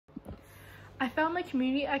I found my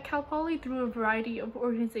community at Cal Poly through a variety of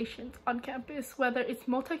organizations on campus, whether it's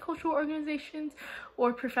multicultural organizations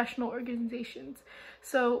or professional organizations.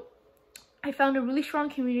 So I found a really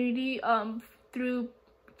strong community through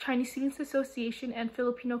Chinese Students Association and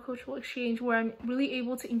Filipino Cultural Exchange, where I'm really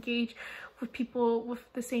able to engage with people with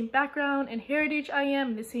the same background and heritage I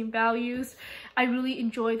am, the same values. I really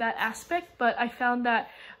enjoy that aspect, but I found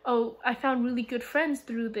that, I found really good friends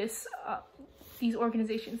through these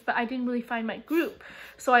organizations, but I didn't really find my group.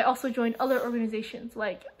 So I also joined other organizations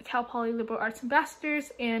like Cal Poly Liberal Arts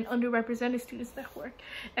Ambassadors and Underrepresented Students Network.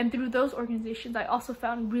 And through those organizations, I also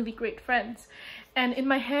found really great friends. And in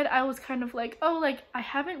my head, I was kind of like, oh, like I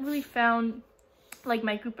haven't really found like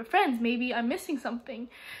my group of friends. Maybe I'm missing something.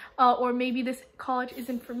 Or maybe this college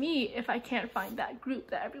isn't for me if I can't find that group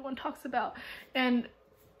that everyone talks about. And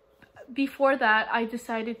before that, I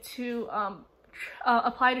decided to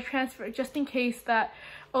apply to transfer, just in case that,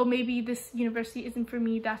 oh, maybe this university isn't for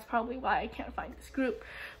me. That's probably why I can't find this group.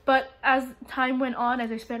 But as time went on,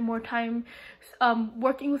 as I spent more time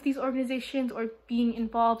working with these organizations or being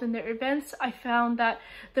involved in their events, I found that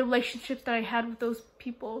the relationships that I had with those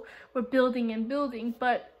people were building and building,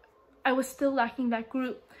 but I was still lacking that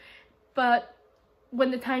group. But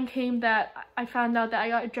when the time came that I found out that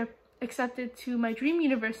I got accepted to my dream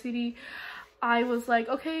university, I was like,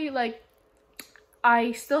 okay, like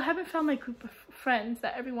I still haven't found my group of friends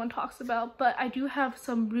that everyone talks about, but I do have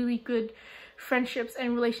some really good friendships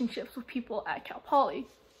and relationships with people at Cal Poly.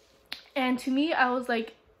 And to me, I was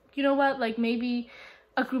like, you know what, like maybe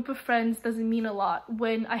a group of friends doesn't mean a lot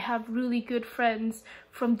when I have really good friends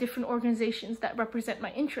from different organizations that represent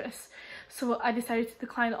my interests. So I decided to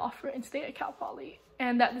decline the offer and stay at Cal Poly.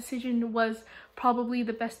 And that decision was probably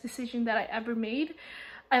the best decision that I ever made.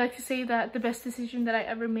 I like to say that the best decision that I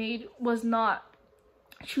ever made was not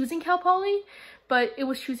choosing Cal Poly, but it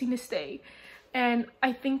was choosing to stay. And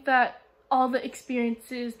I think that all the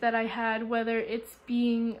experiences that I had, whether it's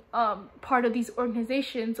being part of these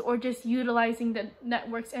organizations or just utilizing the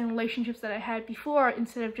networks and relationships that I had before,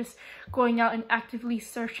 instead of just going out and actively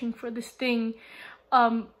searching for this thing,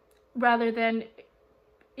 rather than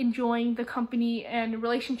enjoying the company and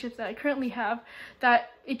relationships that I currently have,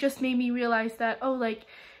 that it just made me realize that, oh, like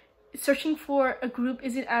searching for a group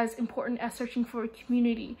isn't as important as searching for a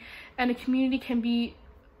community. And a community can be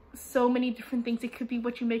so many different things. It could be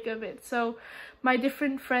what you make of it. So my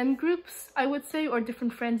different friend groups, I would say, or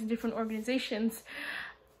different friends in different organizations,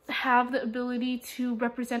 have the ability to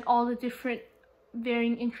represent all the different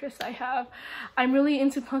varying interests I have. I'm really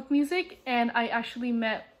into punk music, and I actually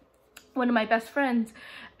met one of my best friends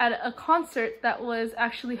at a concert that was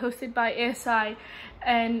actually hosted by ASI,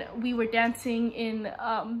 and we were dancing in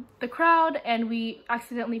the crowd, and we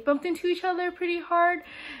accidentally bumped into each other pretty hard,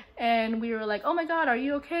 and we were like, oh my god, are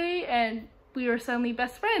you okay? And we were suddenly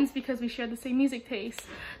best friends because we shared the same music taste.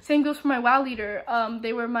 Same goes for my WOW leader.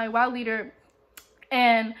 They were my WOW leader,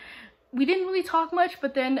 and we didn't really talk much,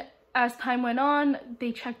 but then as time went on,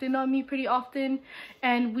 they checked in on me pretty often,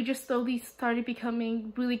 and we just slowly started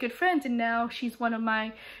becoming really good friends, and now she's one of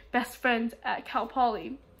my best friends at Cal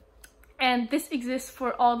Poly. And this exists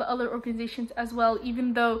for all the other organizations as well.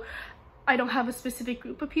 Even though I don't have a specific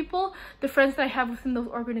group of people, the friends that I have within those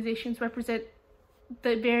organizations represent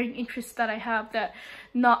the varying interests that I have, that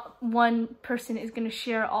not one person is going to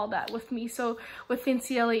share all that with me. So within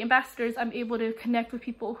CLA Ambassadors, I'm able to connect with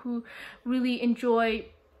people who really enjoy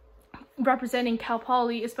representing Cal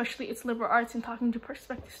Poly, especially its liberal arts, and talking to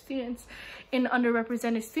prospective students. In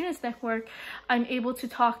Underrepresented Students Network, I'm able to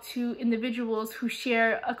talk to individuals who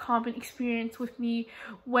share a common experience with me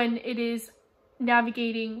when it is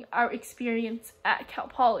navigating our experience at Cal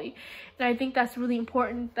Poly. And I think that's really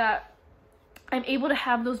important, that I'm able to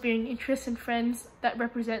have those varying interests and friends that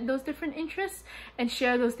represent those different interests and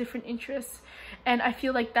share those different interests. And I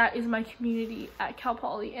feel like that is my community at Cal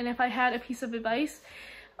Poly. And if I had a piece of advice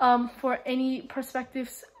for any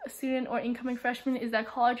prospective student or incoming freshman, is that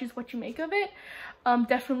college is what you make of it.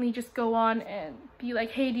 Definitely just go on and be like,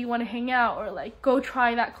 hey, do you want to hang out? Or like, go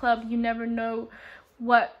try that club. You never know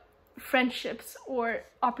what friendships or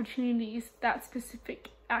opportunities that specific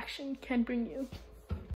action can bring you.